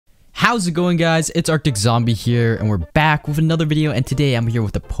How's it going, guys? It's ArcticZombie here, and we're back with another video. And today I'm here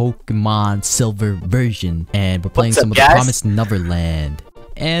with the Pokemon Silver version, and we're playing some of the Promised Neverland.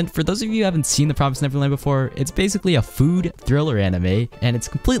 And for those of you who haven't seen the Promised Neverland before, it's basically a food thriller anime, and it's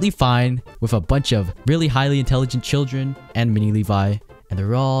completely fine with a bunch of really highly intelligent children and Mini Levi, and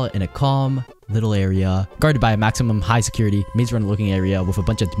they're all in a calm little area guarded by a maximum high security maze runner looking area with a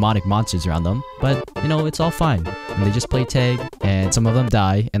bunch of demonic monsters around them. But you know, it's all fine, and they just play tag, and some of them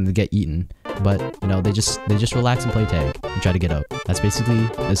die and they get eaten, but you know, they just relax and play tag and try to get out. That's basically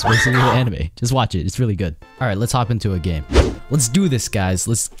the anime. Just watch it, it's really good. All right, let's hop into a game. Let's do this, guys.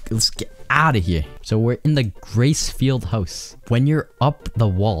 Let's get out of here. So we're in the Gracefield house. When you're up the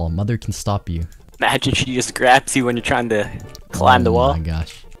wall, mother can stop you. Imagine she just grabs you when you're trying to climb the wall. Oh my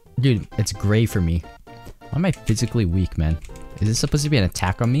gosh. Dude, it's gray for me. Why am I physically weak, man? Is this supposed to be an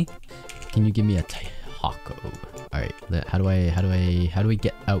attack on me? Can you give me a taco? Alright, how do I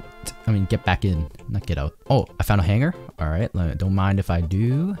get out? I mean, get back in. Not get out. Oh, I found a hanger. Alright, don't mind if I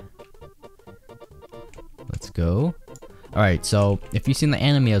do. Let's go. Alright, so if you've seen the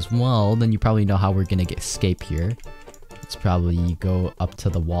anime as well, then you probably know how we're gonna escape here. Let's probably go up to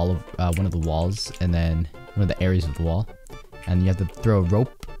the wall of one of the walls, and then one of the areas of the wall. And you have to throw a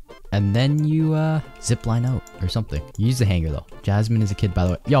rope, and then you zip line out or something. You use the hanger though. Jasmine is a kid, by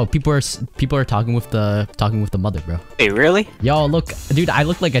the way. Yo, people are talking with the mother, bro. Hey, really? Yo, look, dude, I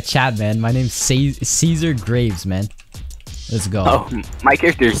look like a Chad, man. My name's Caesar Graves, man. Let's go. Oh, my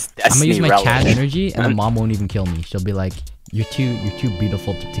character's I'm gonna use my relevant. Chad energy, and the mom won't even kill me. She'll be like, "You're too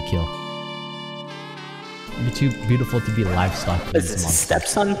beautiful to kill. You're too beautiful to be livestock." Is this a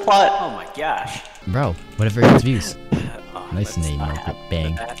stepson plot? Oh my gosh. Bro, whatever his views. Oh, Nice name, Margaret.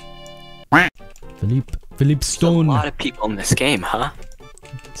 Bang. That. Philippe Stone. A lot of people in this game, huh?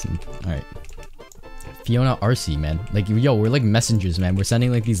 Alright. Fiona RC, man. Like, yo, we're like messengers, man. We're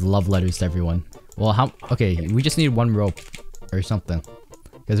sending like these love letters to everyone. Well, okay, we just need one rope or something,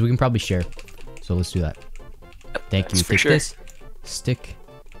 because we can probably share. So let's do that. Thank you. Take this stick.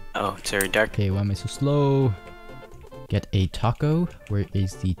 Oh, it's very dark. Okay, why am I so slow? Get a taco. Where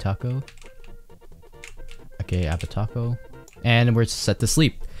is the taco? Okay, I have a taco. And we're set to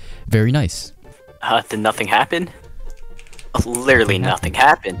sleep. Very nice. Did nothing happen? Literally nothing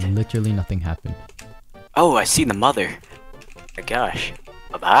happened. Literally nothing happened. Oh, I see the mother. Oh my gosh.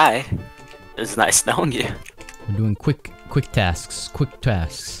 Bye-bye. It was nice knowing you. We're doing quick tasks. Quick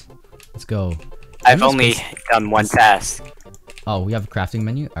tasks. Let's go. I've only done one task. Oh, we have a crafting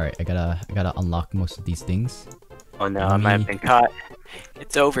menu. All right, I gotta unlock most of these things. Oh no, I might have been caught.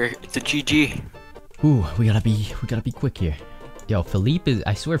 It's over. It's a GG. Ooh, we gotta be quick here. Yo,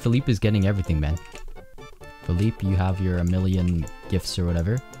 I swear Philippe is getting everything, man. Philippe, you have your 1,000,000 gifts or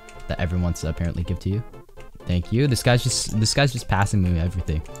whatever that everyone wants to apparently give to you. Thank you. This guy's just passing me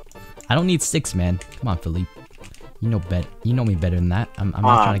everything. I don't need sticks, man. Come on, Philippe. You know me better than that. I'm just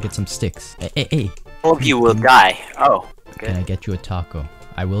trying to get some sticks. Hey. All of you will die. Oh. Okay. Can I get you a taco?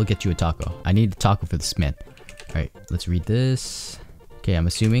 I will get you a taco. I need a taco for this man. All right, let's read this. Okay, I'm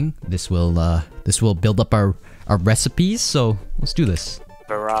assuming this will build up our recipes. So let's do this.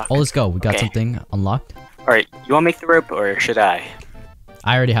 Barack. Oh, let's go. We got something unlocked. All right, you want to make the rope or should I?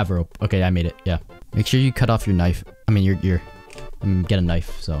 I already have a rope. Okay, I made it. Yeah. Make sure you cut off your knife. I mean, get a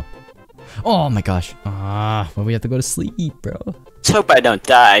knife. So. Oh my gosh. Well, we have to go to sleep, bro. Let's hope I don't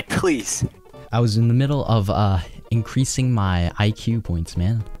die, please. I was in the middle of increasing my IQ points,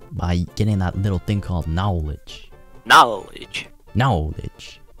 man, by getting that little thing called knowledge. Knowledge.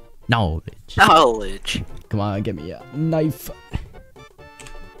 Come on, get me a knife.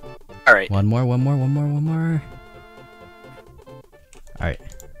 All right. One more. All right.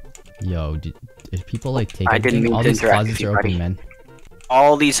 Yo, did people like take everything? All these closets are open, man.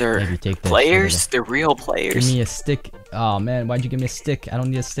 All these are players. This. They're real players. Give me a stick. Oh man, why'd you give me a stick? I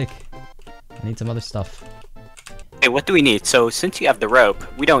don't need a stick. I need some other stuff. Hey, what do we need? So since you have the rope,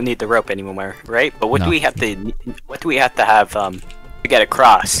 we don't need the rope anymore, right? But what do we have to? What do we have to have to get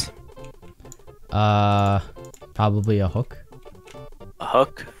across? Probably a hook. A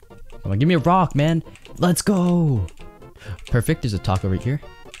hook? Come on, give me a rock, man. Let's go. Perfect. There's a taco right here.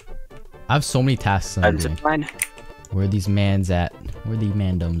 I have so many tasks I'm doing. Zipline? Where are these mans at? Where are the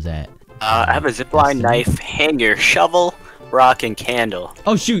mandoms at? I have a zipline, knife, hanger, shovel, rock, and candle.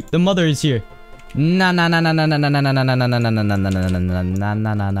 Oh shoot! The mother is here. Nah.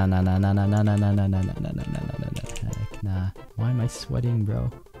 Why am I sweating,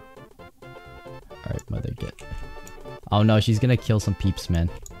 bro? Alright, mother, get. Oh no, she's gonna kill some peeps, man.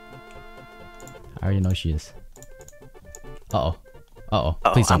 I already know she is. Uh oh.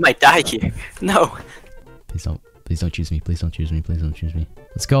 Please don't. I might die here. No. Please Please don't choose me. Please don't choose me. Please don't choose me.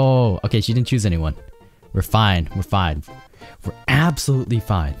 Let's go. Okay, she didn't choose anyone. We're fine. We're fine. We're absolutely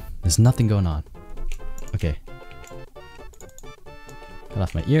fine. There's nothing going on. Okay. Cut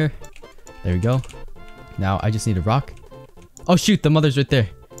off my ear. There we go. Now I just need a rock. Oh shoot, the mother's right there.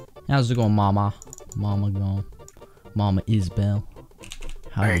 How's it going, Mama? Mama gone. Mama Isabel.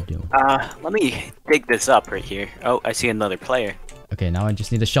 How are you doing? Let me dig this up right here. Oh, I see another player. Okay, now I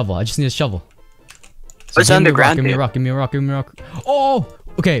just need a shovel. I just need a shovel. So what's underground? Give me a rock. Give me a rock. Give me a rock. Oh!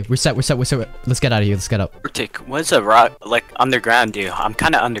 Okay, we're set. We're set. We're set. Let's get out of here. Let's get out. Arctic, what's a rock like underground do? I'm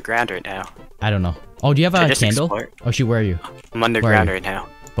kind of underground right now. I don't know. Oh, do you have a candle? Explore? Oh shoot, where are you? I'm underground right now.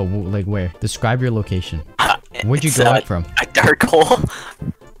 But like where? Describe your location. Where'd you go out from? A dark hole.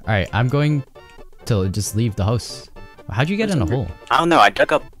 Alright, I'm going to just leave the house. How'd you get in a hole? I don't know. I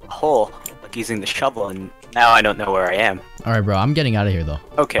dug up a hole like using the shovel, and now I don't know where I am. Alright, bro. I'm getting out of here though.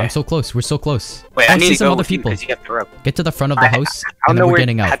 Okay. I'm so close. We're so close. Wait, I need to some go other people. You have the rope. Get to the front of the house, I and don't then know we're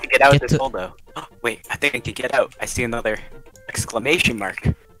getting out. I have to get out of this hole though. Wait, I think I can get out. I see another exclamation mark.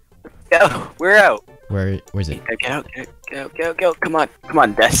 Go. We're out. Where's it? Get out. Go. Come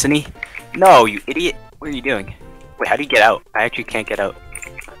on, Destiny. No, you idiot. What are you doing? Wait, how do you get out? I actually can't get out.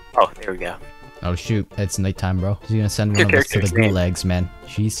 Oh, there we go. Oh shoot, it's nighttime, bro. She's gonna send one of us to the gulags, man.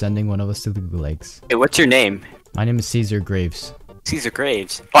 She's sending one of us to the gulags. Hey, what's your name? My name is Caesar Graves. Caesar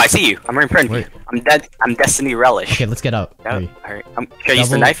Graves. Oh, I see you. I'm right in front of you. I'm Destiny Relish. Okay, let's get out. Alright. Should I use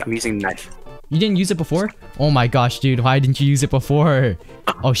the knife? I'm using the knife. You didn't use it before? Oh my gosh, dude. Why didn't you use it before?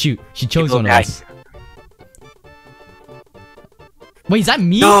 Oh shoot, she chose one of us. Wait, is that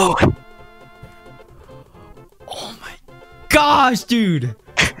me? No! Oh my gosh, dude.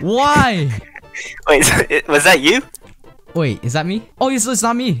 Why? Wait, was that you? Wait, is that me? Oh, it's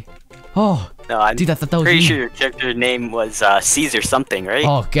not me. Oh, no, dude, I thought that was pretty me. sure your character name was Caesar something, right?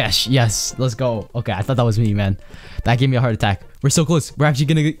 Oh gosh, yes. Let's go. Okay, I thought that was me, man. That gave me a heart attack. We're so close. We're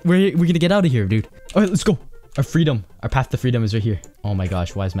actually we're gonna get out of here, dude. All right, let's go. Our freedom, our path to freedom is right here. Oh my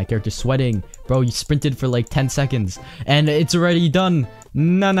gosh, why is my character sweating? Bro, you sprinted for like 10 seconds and it's already done.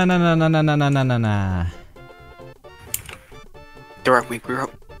 Nah. The rope, we're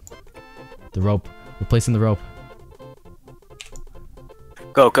up. The rope. We're placing the rope.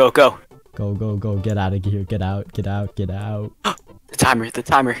 Go. Go. Get out of here. Get out. The timer.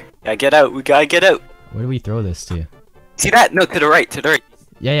 Gotta get out. We gotta get out. Where do we throw this to? See that? No, to the right.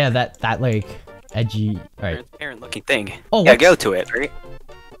 Yeah, that like edgy. Alright. Transparent looking thing. Oh, yeah, go to it, right?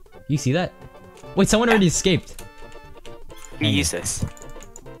 You see that? Wait, someone already escaped. How do you use this?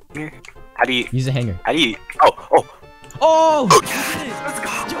 Here. How do you use a hanger? How do you Oh!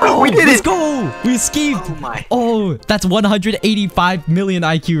 Let's go! We did it! Let's go! We escaped! Oh my. Oh, that's 185 million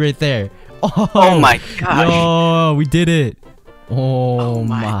IQ right there. Oh my gosh. Yo, we did it. Oh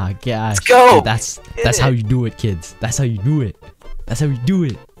my gosh. Let's go! Dude, that's how you do it, kids. That's how you do it.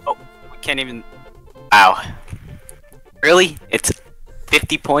 Oh, we can't even. Wow. Really? It's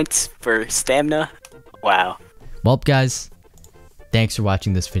 50 points for stamina? Wow. Well, guys, thanks for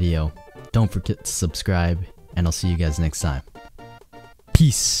watching this video. Don't forget to subscribe, and I'll see you guys next time.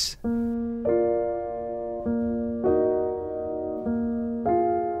 Peace.